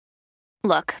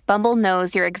Look, Bumble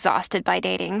knows you're exhausted by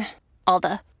dating. All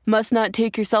the must not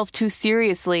take yourself too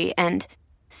seriously and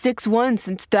 6'1"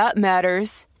 since that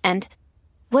matters. And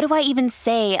what do I even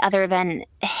say other than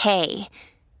hey?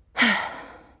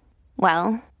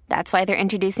 Well, that's why they're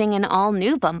introducing an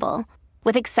all-new Bumble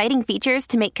with exciting features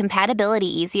to make compatibility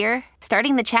easier,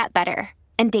 starting the chat better,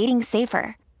 and dating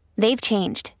safer. They've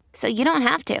changed, so you don't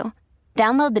have to.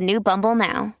 Download the new Bumble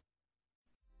now.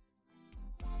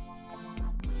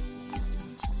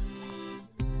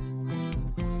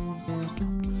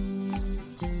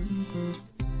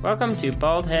 Welcome to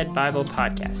Baldhead Bible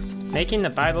Podcast, making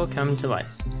the Bible come to life,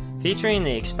 featuring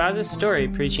the expository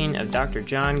preaching of Dr.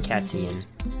 John Katzian.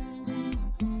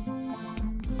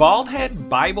 Baldhead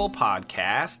Bible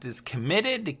Podcast is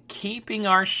committed to keeping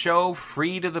our show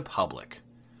free to the public.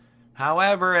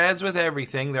 However, as with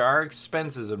everything, there are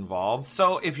expenses involved,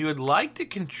 so if you would like to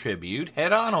contribute,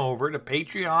 head on over to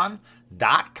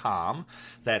patreon.com.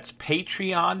 That's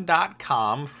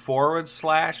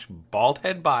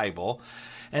patreon.com/baldheadbible.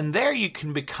 And there you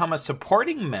can become a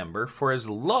supporting member for as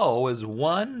low as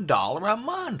 $1 a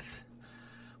month.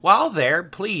 While there,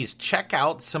 please check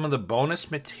out some of the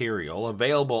bonus material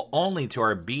available only to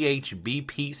our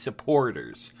BHBP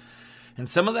supporters. And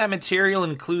some of that material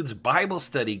includes Bible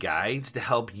study guides to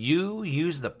help you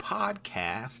use the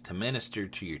podcast to minister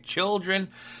to your children,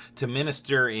 to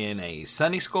minister in a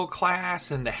Sunday school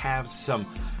class, and to have some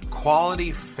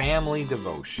quality family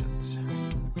devotions.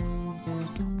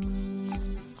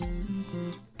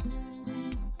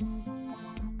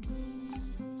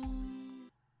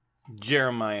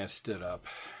 Jeremiah stood up.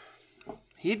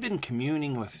 He had been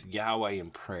communing with Yahweh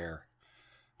in prayer,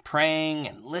 praying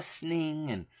and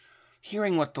listening and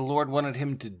hearing what the Lord wanted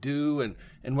him to do and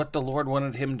what the Lord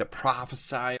wanted him to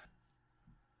prophesy.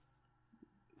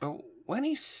 But when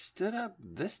he stood up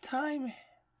this time,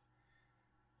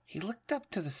 he looked up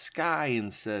to the sky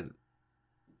and said,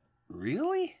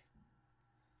 "Really?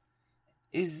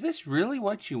 Is this really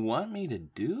what you want me to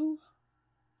do?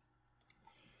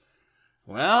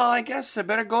 Well, I guess I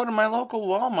better go to my local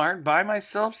Walmart, buy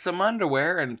myself some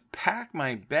underwear, and pack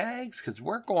my bags, because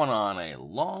we're going on a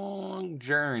long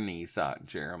journey," thought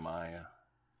Jeremiah.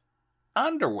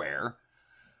 Underwear?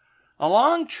 A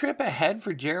long trip ahead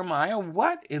for Jeremiah?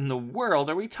 What in the world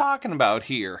are we talking about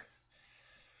here?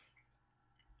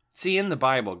 See, in the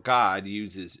Bible, God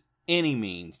uses any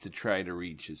means to try to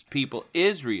reach his people,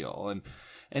 Israel,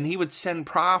 and he would send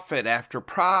prophet after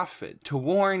prophet to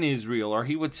warn Israel, or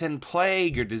he would send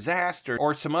plague or disaster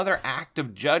or some other act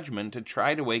of judgment to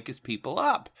try to wake his people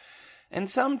up. And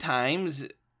sometimes,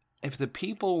 if the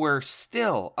people were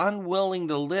still unwilling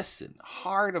to listen,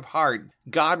 hard of heart,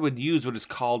 God would use what is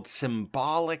called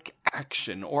symbolic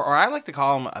action, or I like to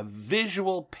call them a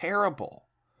visual parable,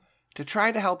 to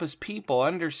try to help his people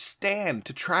understand,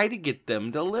 to try to get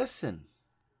them to listen.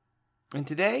 And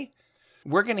today,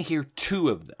 we're going to hear two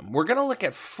of them. We're going to look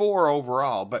at four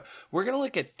overall, but we're going to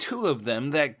look at two of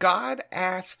them that God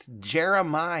asked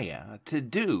Jeremiah to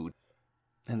do.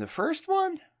 And the first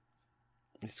one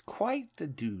is quite the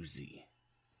doozy.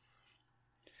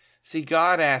 See,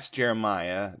 God asked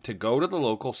Jeremiah to go to the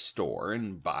local store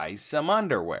and buy some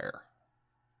underwear.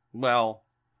 Well,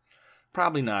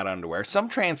 probably not underwear. Some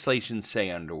translations say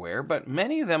underwear, but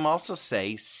many of them also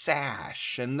say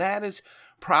sash, and that is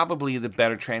probably the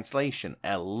better translation,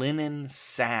 a linen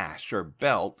sash or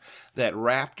belt that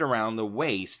wrapped around the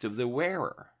waist of the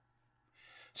wearer.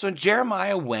 So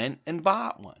Jeremiah went and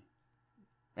bought one.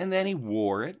 And then he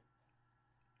wore it.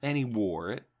 And he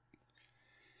wore it.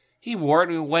 He wore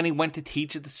it when he went to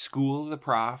teach at the school of the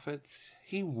prophets.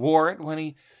 He wore it when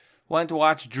he went to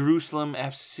watch Jerusalem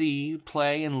FC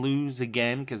play and lose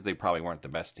again, because they probably weren't the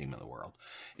best team in the world.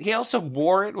 He also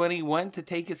wore it when he went to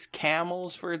take his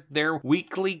camels for their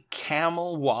weekly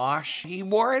camel wash. He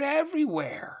wore it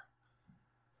everywhere.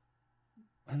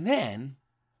 And then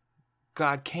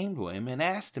God came to him and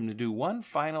asked him to do one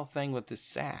final thing with the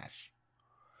sash.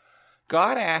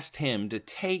 God asked him to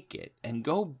take it and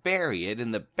go bury it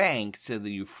in the banks of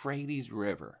the Euphrates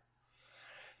River.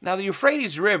 Now, the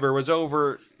Euphrates River was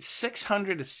over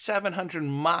 600 to 700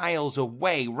 miles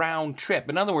away, round trip.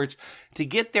 In other words, to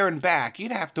get there and back,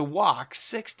 you'd have to walk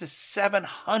 600 to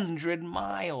 700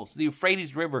 miles. The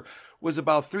Euphrates River was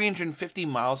about 350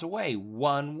 miles away,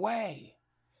 one way.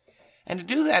 And to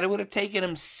do that, it would have taken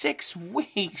him 6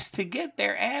 weeks to get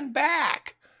there and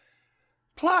back.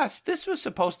 Plus, this was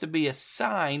supposed to be a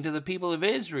sign to the people of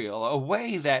Israel, a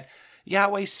way that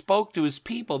Yahweh spoke to his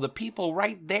people, the people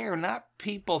right there, not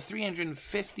people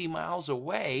 350 miles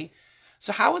away.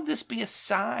 So how would this be a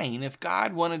sign if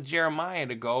God wanted Jeremiah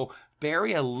to go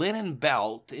bury a linen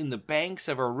belt in the banks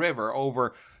of a river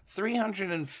over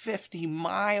 350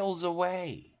 miles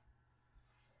away.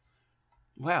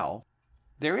 Well,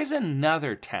 there is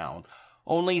another town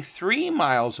only 3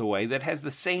 miles away that has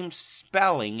the same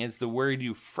spelling as the word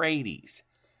Euphrates.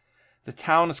 The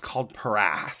town is called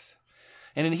Perath.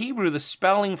 And in Hebrew, the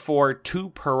spelling for to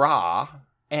Perah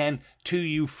and to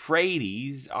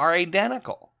Euphrates are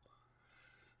identical.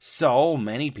 So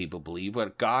many people believe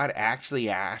what God actually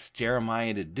asked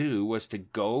Jeremiah to do was to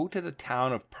go to the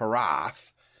town of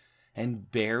Perath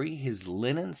and bury his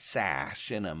linen sash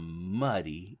in a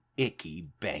muddy, icky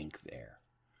bank there.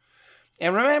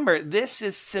 And remember, this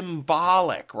is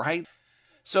symbolic, right?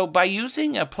 So by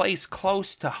using a place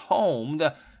close to home,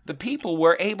 the people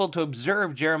were able to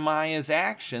observe Jeremiah's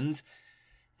actions.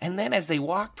 And then as they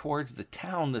walked towards the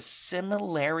town, the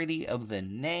similarity of the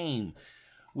name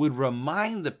would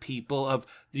remind the people of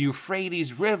the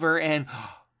Euphrates River and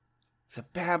the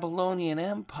Babylonian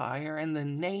Empire and the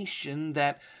nation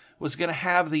that was going to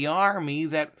have the army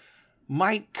that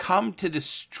might come to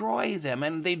destroy them.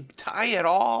 And they'd tie it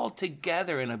all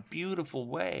together in a beautiful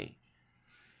way.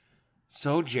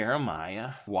 So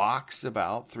Jeremiah walks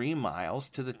about 3 miles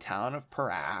to the town of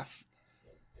Perath,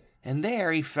 and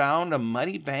there he found a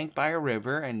muddy bank by a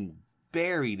river and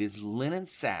buried his linen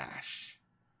sash.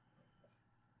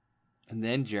 And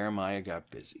then Jeremiah got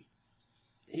busy.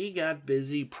 He got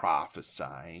busy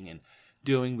prophesying and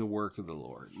doing the work of the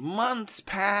Lord. Months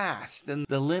passed, and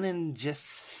the linen just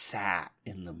sat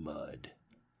in the mud.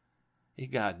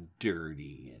 It got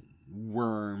dirty, and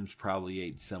worms probably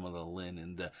ate some of the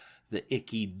linen. The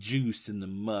icky juice in the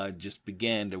mud just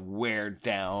began to wear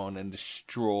down and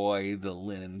destroy the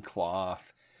linen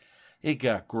cloth. It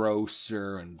got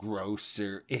grosser and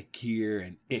grosser, ickier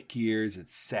and ickier as it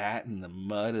sat in the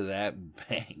mud of that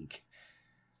bank.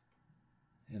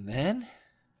 And then,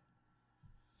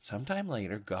 sometime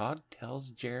later, God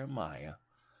tells Jeremiah,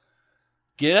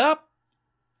 "Get up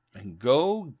and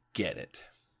go get it."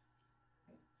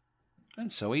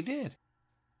 And so he did.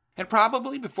 And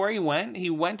probably before he went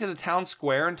to the town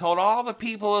square and told all the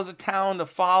people of the town to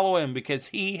follow him because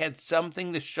he had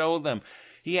something to show them.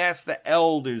 He asked the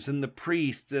elders and the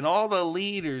priests and all the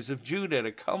leaders of Judah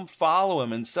to come follow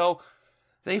him. And so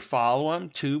they follow him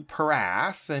to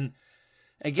Perath. And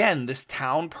again, this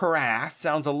town Perath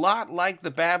sounds a lot like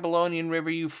the Babylonian River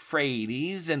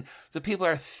Euphrates. And the people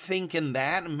are thinking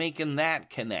that and making that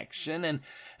connection. And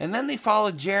then they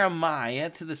follow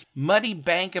Jeremiah to this muddy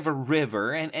bank of a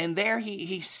river. And there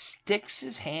he sticks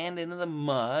his hand into the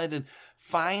mud and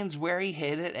finds where he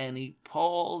hid it. And he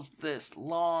pulls this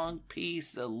long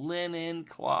piece of linen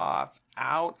cloth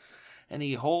out. And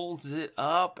he holds it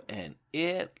up. And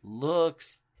it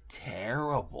looks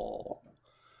terrible.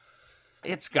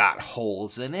 It's got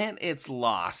holes in it. It's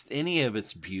lost any of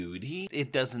its beauty.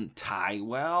 It doesn't tie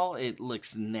well. It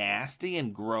looks nasty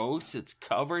and gross. It's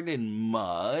covered in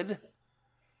mud.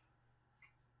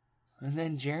 And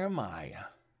then Jeremiah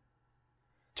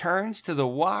turns to the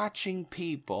watching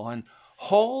people and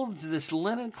holds this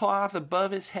linen cloth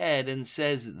above his head and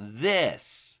says,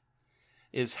 "This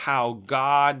is how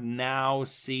God now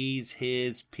sees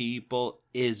his people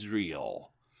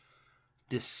Israel.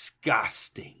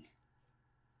 Disgusting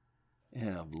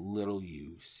and of little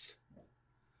use."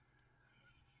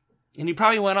 And he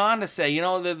probably went on to say,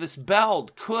 that this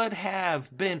belt could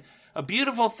have been a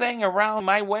beautiful thing around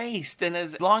my waist, and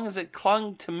as long as it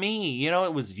clung to me,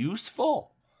 it was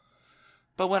useful.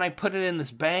 But when I put it in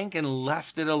this bank and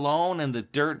left it alone and the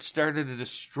dirt started to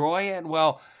destroy it,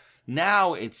 well,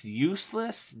 now it's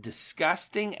useless,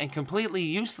 disgusting, and completely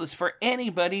useless for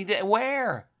anybody to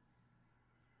wear.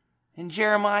 And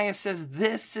Jeremiah says,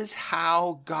 this is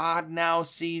how God now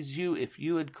sees you. If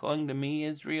you had clung to me,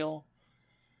 Israel,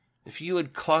 if you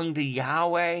had clung to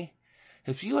Yahweh,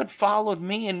 if you had followed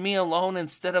me and me alone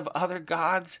instead of other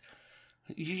gods,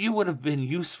 you would have been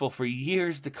useful for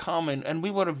years to come, and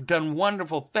we would have done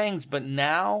wonderful things. But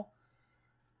now,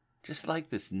 just like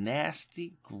this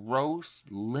nasty, gross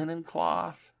linen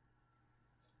cloth,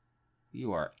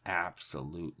 you are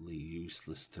absolutely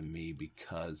useless to me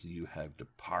because you have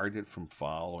departed from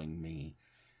following me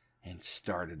and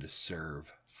started to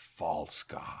serve false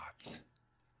gods.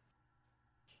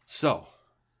 So,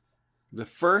 the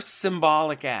first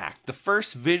symbolic act, the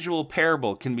first visual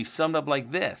parable can be summed up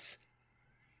like this.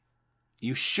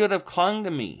 You should have clung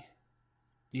to me.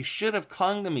 You should have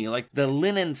clung to me like the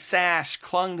linen sash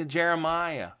clung to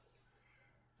Jeremiah.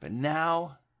 But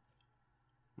now,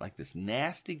 like this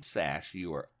nasty sash,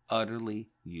 you are utterly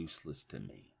useless to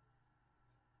me.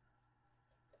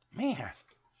 Man,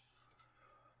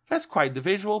 that's quite the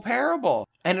visual parable.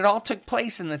 And it all took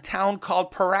place in the town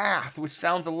called Parath, which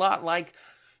sounds a lot like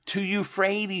to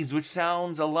Euphrates, which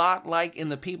sounds a lot like, in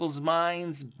the people's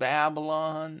minds,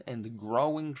 Babylon and the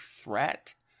growing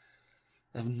threat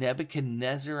of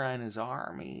Nebuchadnezzar and his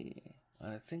army.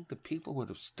 I think the people would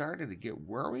have started to get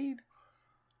worried.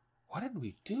 What did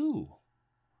we do?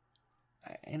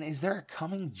 And is there a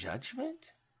coming judgment?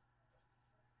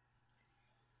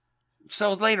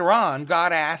 So later on,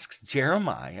 God asks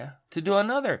Jeremiah to do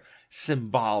another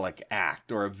symbolic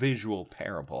act or a visual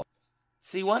parable.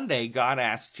 See, one day God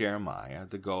asked Jeremiah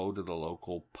to go to the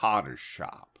local potter's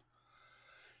shop.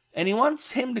 And he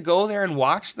wants him to go there and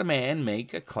watch the man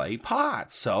make a clay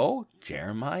pot. So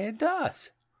Jeremiah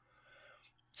does.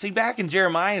 See, back in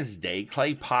Jeremiah's day,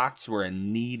 clay pots were a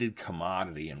needed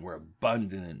commodity and were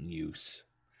abundant in use.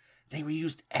 They were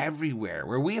used everywhere.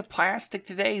 Where we have plastic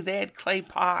today, they had clay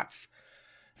pots.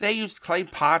 They used clay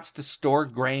pots to store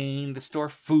grain, to store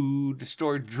food, to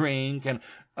store drink, and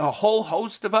a whole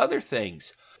host of other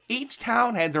things. Each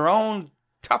town had their own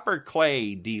Tupper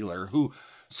clay dealer who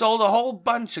sold a whole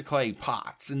bunch of clay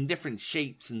pots in different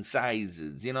shapes and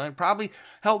sizes. And probably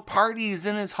held parties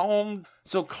in his home.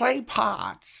 So clay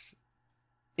pots,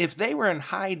 if they were in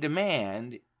high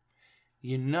demand,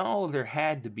 there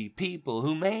had to be people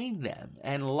who made them,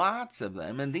 and lots of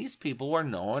them. And these people were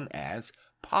known as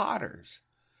potters.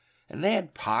 And they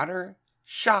had potter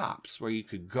shops where you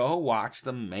could go watch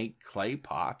them make clay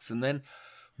pots and then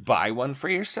buy one for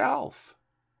yourself.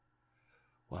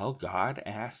 Well, God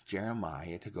asked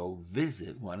Jeremiah to go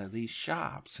visit one of these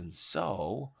shops. And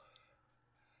so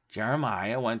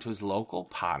Jeremiah went to his local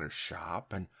potter's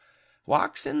shop and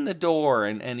walks in the door,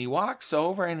 and he walks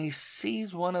over and he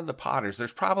sees one of the potters.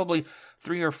 There's probably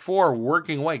 3 or 4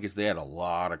 working away because they had a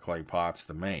lot of clay pots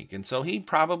to make. And so he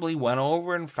probably went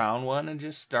over and found one and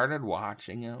just started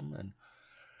watching him.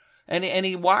 And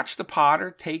he watched the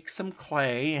potter take some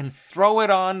clay and throw it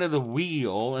onto the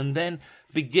wheel and then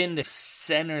begin to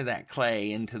center that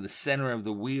clay into the center of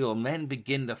the wheel and then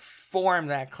begin to form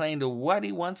that clay into what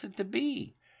he wants it to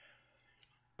be.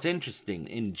 It's interesting.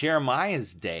 In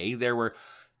Jeremiah's day, there were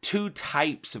 2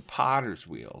 types of potter's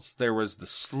wheels. There was the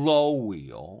slow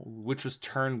wheel, which was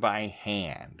turned by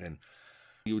hand, and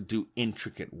you would do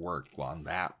intricate work on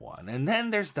that one. And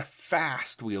then there's the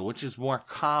fast wheel, which is more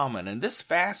common. And this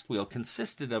fast wheel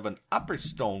consisted of an upper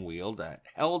stone wheel that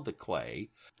held the clay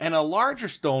and a larger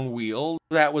stone wheel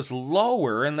that was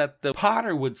lower and that the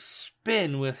potter would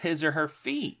spin with his or her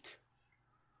feet.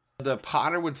 The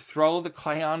potter would throw the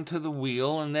clay onto the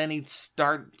wheel, and then he'd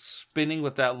start spinning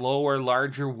with that lower,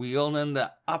 larger wheel, and then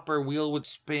the upper wheel would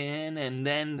spin, and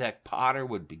then the potter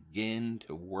would begin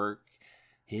to work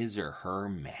his or her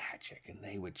magic, and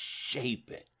they would shape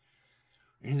it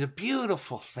into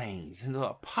beautiful things, into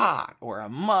a pot, or a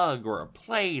mug, or a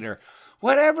plate, or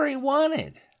whatever he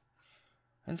wanted.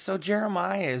 And so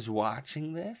Jeremiah is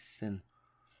watching this,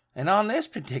 and on this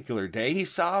particular day, he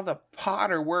saw the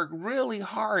potter work really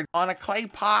hard on a clay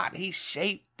pot. He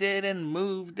shaped it and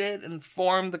moved it and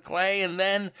formed the clay, and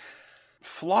then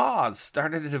flaws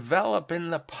started to develop in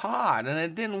the pot, and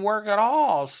it didn't work at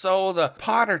all. So the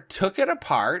potter took it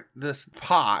apart, this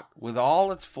pot with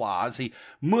all its flaws. He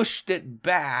mushed it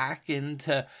back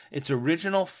into its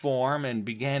original form and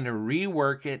began to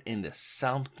rework it into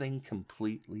something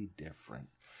completely different.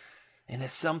 And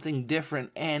it's something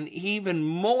different and even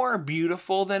more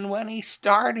beautiful than when he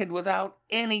started, without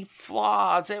any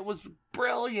flaws. It was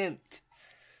brilliant.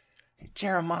 And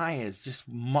Jeremiah is just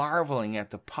marveling at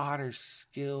the potter's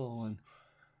skill. And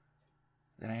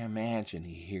then I imagine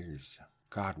he hears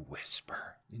God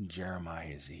whisper in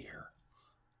Jeremiah's ear.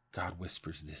 God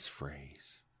whispers this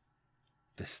phrase,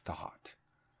 this thought,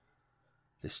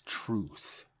 this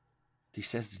truth. He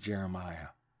says to Jeremiah,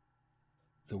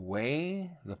 the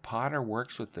way the potter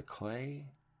works with the clay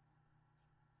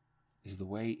is the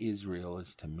way Israel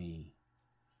is to me.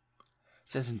 It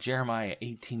says in Jeremiah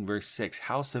 18 verse 6,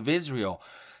 House of Israel,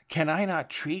 can I not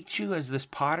treat you as this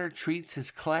potter treats his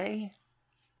clay?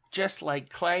 Just like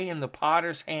clay in the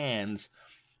potter's hands,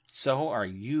 so are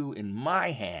you in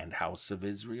my hand, house of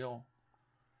Israel.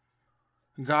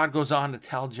 God goes on to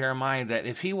tell Jeremiah that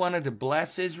if he wanted to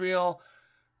bless Israel,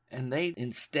 and they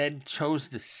instead chose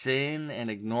to sin and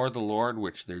ignore the Lord,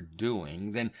 which they're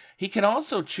doing, then he can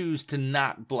also choose to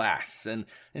not bless and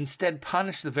instead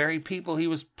punish the very people he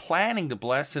was planning to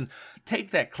bless and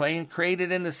take that clay and create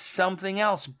it into something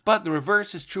else. But the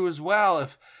reverse is true as well.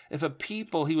 If a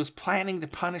people he was planning to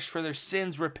punish for their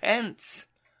sins repents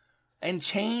and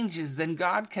changes, then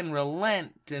God can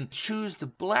relent and choose to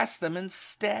bless them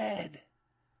instead.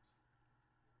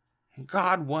 And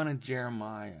God wanted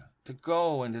Jeremiah to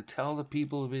go and to tell the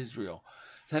people of Israel,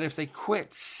 that if they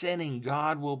quit sinning,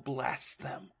 God will bless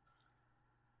them.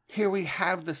 Here we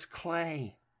have this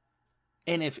clay.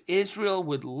 And if Israel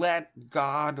would let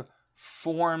God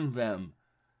form them,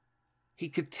 he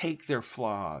could take their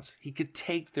flaws. He could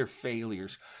take their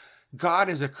failures. God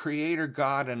is a creator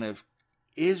God, and if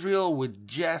Israel would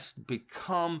just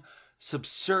become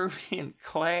subservient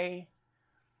clay.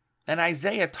 And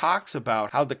Isaiah talks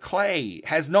about how the clay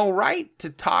has no right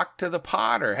to talk to the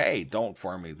potter. Hey, don't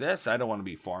form me this. I don't want to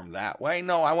be formed that way.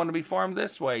 No, I want to be formed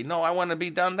this way. No, I want to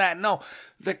be done that. No,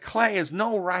 the clay has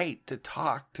no right to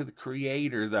talk to the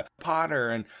creator, the potter.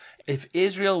 And if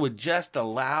Israel would just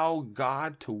allow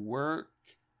God to work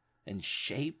and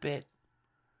shape it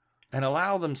and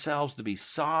allow themselves to be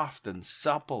soft and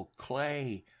supple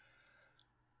clay,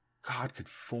 God could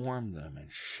form them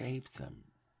and shape them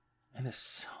into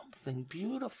something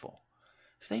beautiful.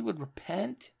 If they would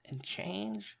repent and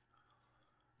change,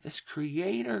 this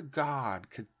creator God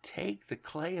could take the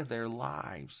clay of their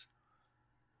lives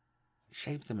and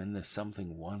shape them into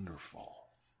something wonderful.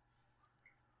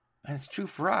 And it's true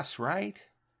for us, right?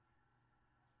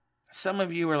 Some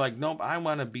of you are like, nope, I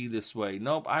want to be this way.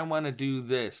 Nope, I want to do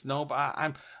this. Nope,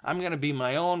 I'm going to be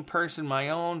my own person, my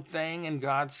own thing. And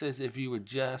God says, if you would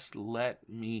just let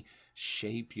me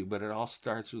shape you. But it all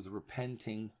starts with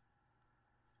repenting,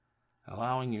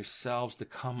 allowing yourselves to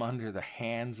come under the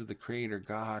hands of the Creator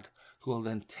God, who will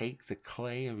then take the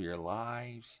clay of your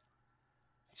lives,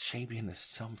 shape you into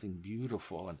something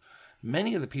beautiful. And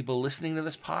many of the people listening to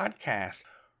this podcast,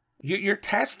 your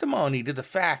testimony to the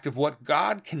fact of what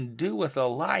God can do with a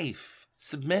life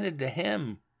submitted to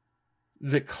Him,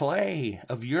 the clay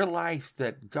of your life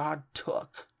that God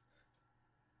took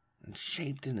and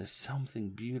shaped into something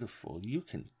beautiful, you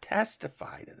can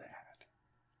testify to that.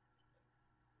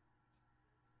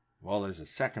 Well, there's a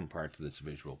second part to this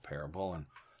visual parable, and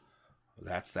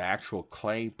that's the actual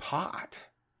clay pot.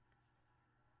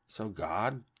 So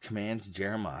God commands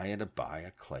Jeremiah to buy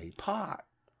a clay pot.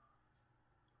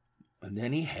 And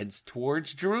then he heads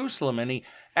towards Jerusalem, and he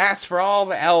asks for all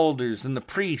the elders and the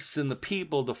priests and the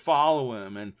people to follow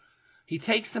him. And he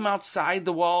takes them outside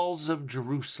the walls of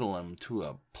Jerusalem to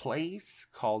a place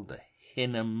called the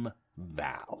Hinnom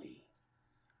Valley.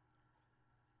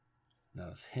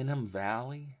 Now, this Hinnom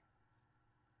Valley,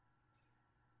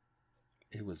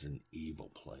 it was an evil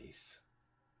place.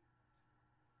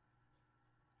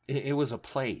 It was a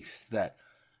place that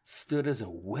stood as a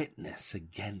witness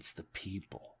against the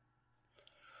people.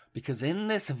 Because in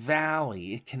this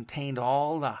valley, it contained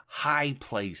all the high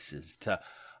places to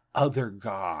other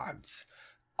gods,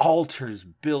 altars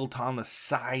built on the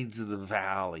sides of the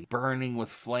valley, burning with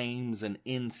flames and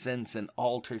incense and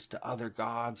altars to other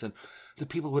gods. And the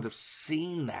people would have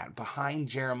seen that behind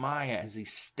Jeremiah as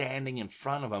he's standing in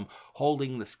front of them,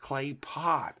 holding this clay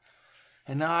pot.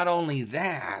 And not only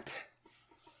that,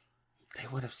 they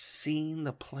would have seen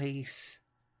the place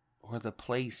or the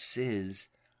places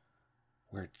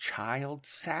where child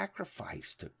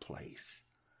sacrifice took place.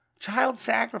 Child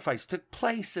sacrifice took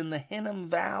place in the Hinnom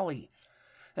Valley.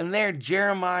 And there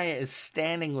Jeremiah is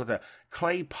standing with a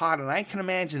clay pot, and I can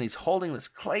imagine he's holding this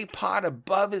clay pot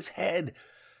above his head.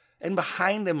 And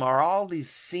behind him are all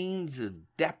these scenes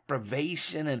of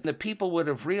deprivation, and the people would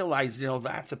have realized,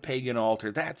 that's a pagan altar,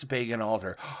 that's a pagan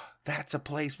altar. That's a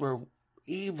place where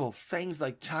evil things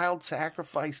like child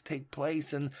sacrifice take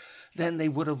place. And then they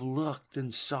would have looked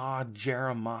and saw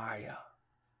Jeremiah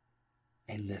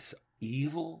and this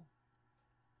evil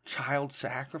child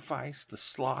sacrifice, the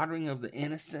slaughtering of the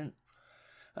innocent,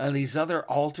 and these other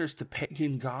altars to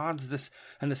pagan gods,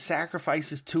 and the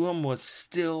sacrifices to him was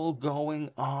still going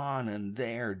on. And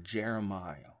there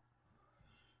Jeremiah,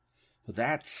 with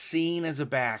that scene as a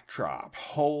backdrop,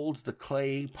 holds the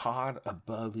clay pot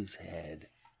above his head.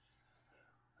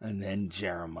 And then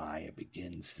Jeremiah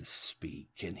begins to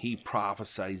speak, and he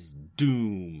prophesies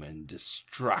doom and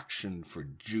destruction for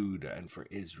Judah and for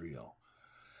Israel.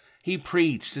 He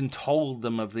preached and told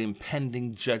them of the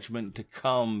impending judgment to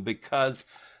come because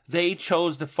they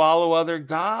chose to follow other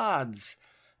gods,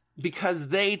 because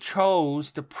they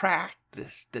chose to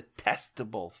practice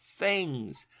detestable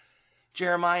things.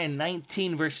 Jeremiah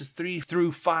 19 verses 3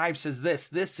 through 5 says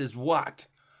this is what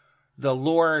the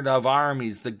Lord of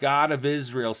armies, the God of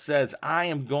Israel, says, I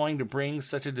am going to bring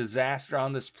such a disaster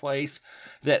on this place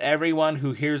that everyone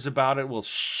who hears about it will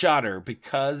shudder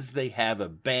because they have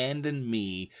abandoned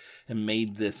me and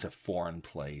made this a foreign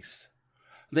place.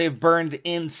 They have burned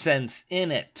incense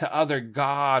in it to other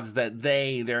gods that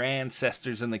they, their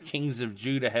ancestors, and the kings of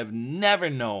Judah have never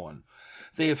known.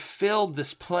 They have filled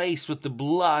this place with the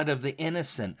blood of the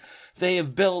innocent. They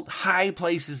have built high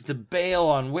places to Baal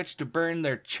on which to burn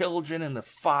their children in the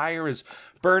fire as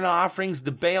burnt offerings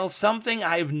to Baal, something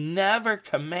I have never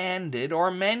commanded or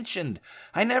mentioned.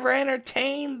 I never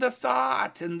entertained the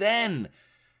thought. And then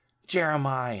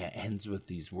Jeremiah ends with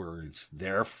these words,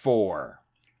 "Therefore,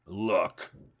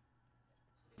 look,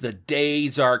 the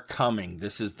days are coming."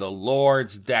 This is the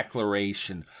Lord's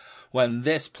declaration, when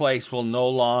this place will no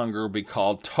longer be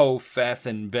called Topheth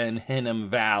and Ben Hinnom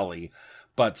Valley,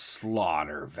 but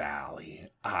Slaughter Valley.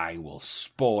 I will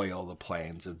spoil the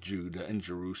plans of Judah and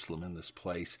Jerusalem in this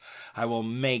place. I will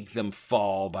make them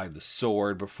fall by the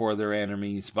sword before their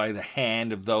enemies, by the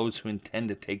hand of those who intend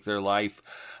to take their life.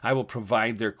 I will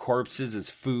provide their corpses as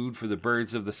food for the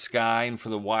birds of the sky and for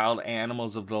the wild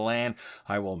animals of the land.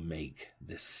 I will make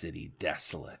this city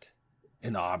desolate,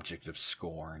 an object of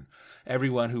scorn.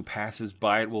 Everyone who passes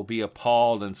by it will be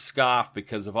appalled and scoff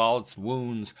because of all its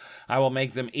wounds. I will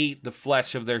make them eat the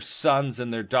flesh of their sons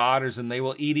and their daughters, and they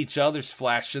will eat each other's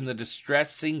flesh in the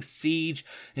distressing siege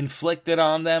inflicted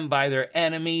on them by their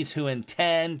enemies who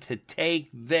intend to take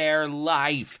their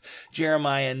life.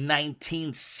 Jeremiah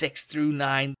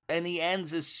 19:6-9. And he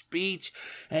ends his speech,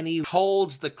 and he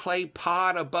holds the clay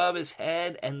pot above his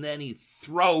head, and then he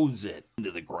throws it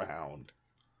into the ground.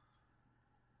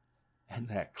 And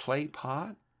that clay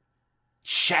pot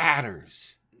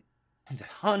shatters into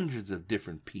hundreds of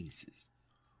different pieces.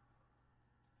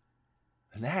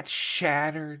 And that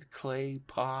shattered clay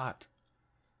pot,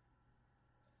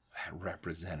 that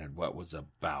represented what was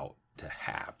about to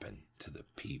happen to the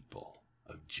people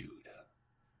of Judah.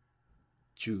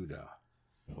 Judah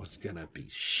was going to be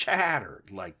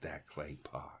shattered like that clay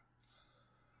pot.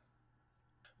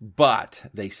 But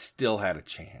they still had a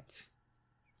chance.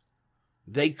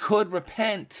 They could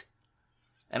repent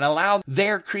and allow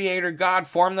their creator God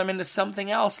form them into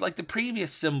something else like the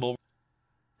previous symbol.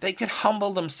 They could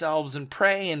humble themselves and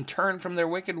pray and turn from their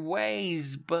wicked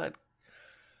ways, but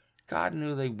God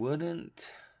knew they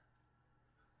wouldn't.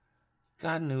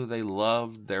 God knew they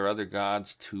loved their other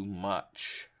gods too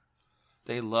much.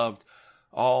 They loved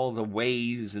all the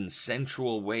ways and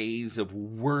sensual ways of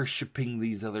worshiping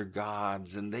these other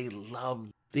gods, and they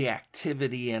loved the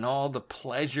activity and all the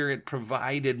pleasure it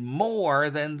provided more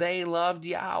than they loved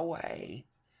Yahweh.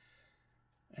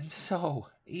 And so,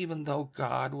 even though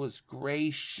God was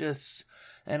gracious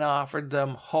and offered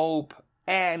them hope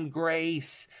and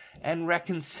grace and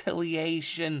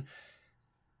reconciliation,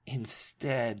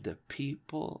 instead the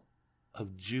people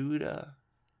of Judah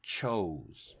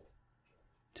chose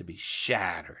to be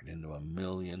shattered into a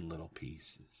million little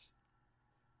pieces.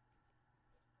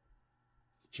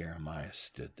 Jeremiah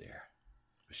stood there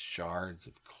with shards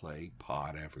of clay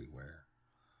pot everywhere,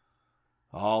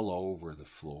 all over the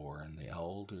floor, and the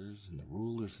elders and the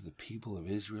rulers of the people of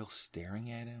Israel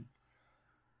staring at him.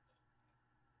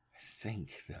 I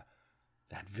think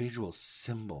that visual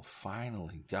symbol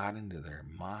finally got into their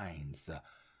minds, the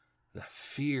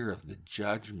fear of the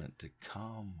judgment to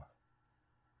come.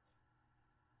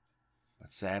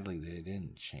 But sadly, they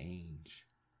didn't change.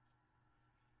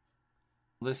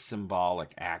 This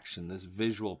symbolic action, this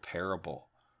visual parable,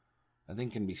 I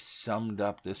think can be summed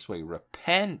up this way: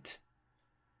 repent,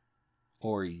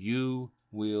 or you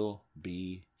will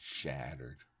be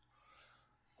shattered.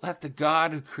 Let the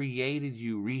God who created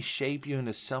you reshape you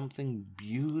into something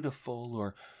beautiful,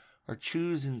 or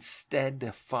choose instead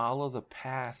to follow the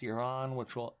path you're on,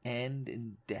 which will end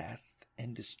in death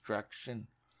and destruction.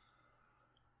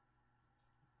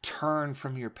 Turn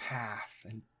from your path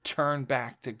and turn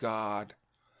back to God.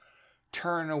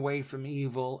 Turn away from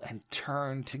evil and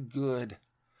turn to good.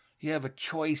 You have a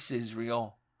choice,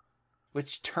 Israel.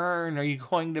 Which turn are you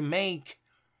going to make?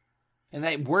 And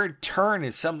that word turn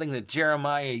is something that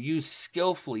Jeremiah used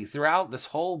skillfully throughout this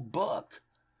whole book.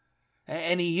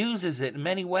 And he uses it in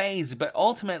many ways, but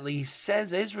ultimately he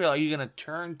says, Israel, are you going to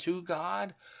turn to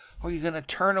God or are you going to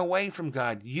turn away from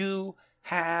God? You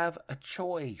have a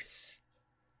choice.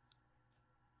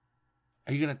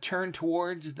 Are you going to turn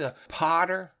towards the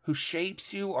potter who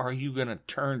shapes you, or are you going to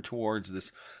turn towards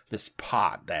this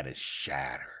pot that is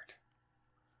shattered?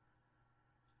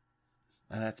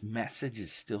 And that message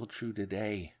is still true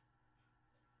today.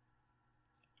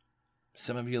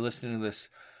 Some of you listening to this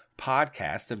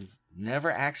podcast have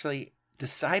never actually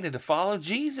decided to follow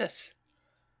Jesus.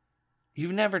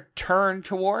 You've never turned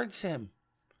towards him.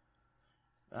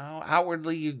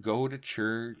 Outwardly, you go to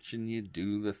church and you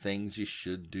do the things you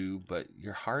should do, but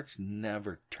your heart's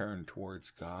never turned towards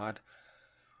God.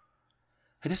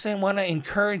 I just want to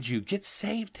encourage you, get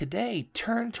saved today.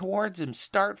 Turn towards him.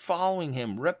 Start following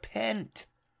him. Repent.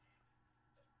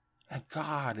 And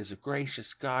God is a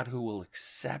gracious God who will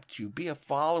accept you. Be a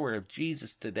follower of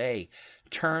Jesus today.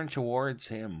 Turn towards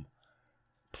him.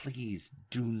 Please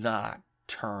do not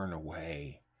turn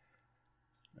away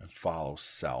and follow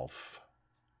self.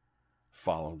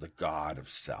 Follow the God of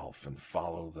self and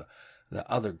follow the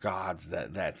other gods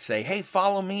that say, hey,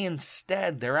 follow me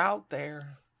instead. They're out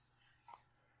there.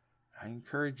 I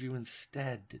encourage you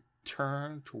instead to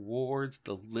turn towards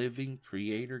the living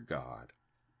Creator God,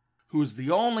 who is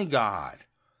the only God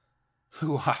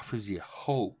who offers you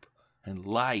hope and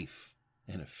life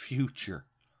and a future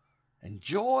and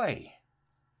joy.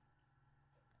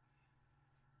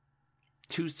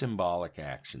 2 symbolic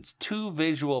actions, 2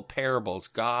 visual parables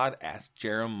God asked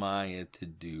Jeremiah to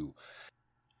do.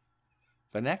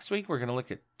 But next week we're going to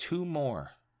look at 2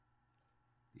 more.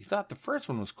 You thought the first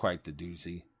one was quite the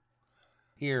doozy.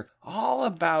 Here, all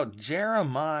about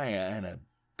Jeremiah and a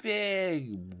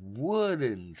big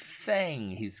wooden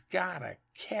thing he's got to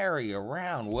carry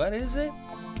around. What is it?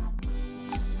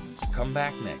 Come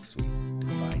back next week to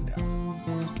find out.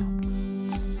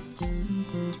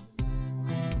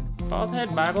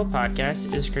 Baldhead Bible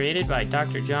Podcast is created by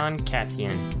Dr. John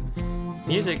Katzian.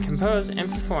 Music composed and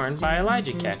performed by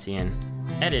Elijah Katzian.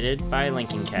 Edited by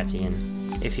Lincoln Katzian.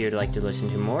 If you would like to listen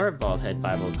to more of Baldhead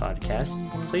Bible Podcast,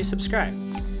 please subscribe.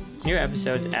 New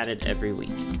episodes added every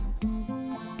week.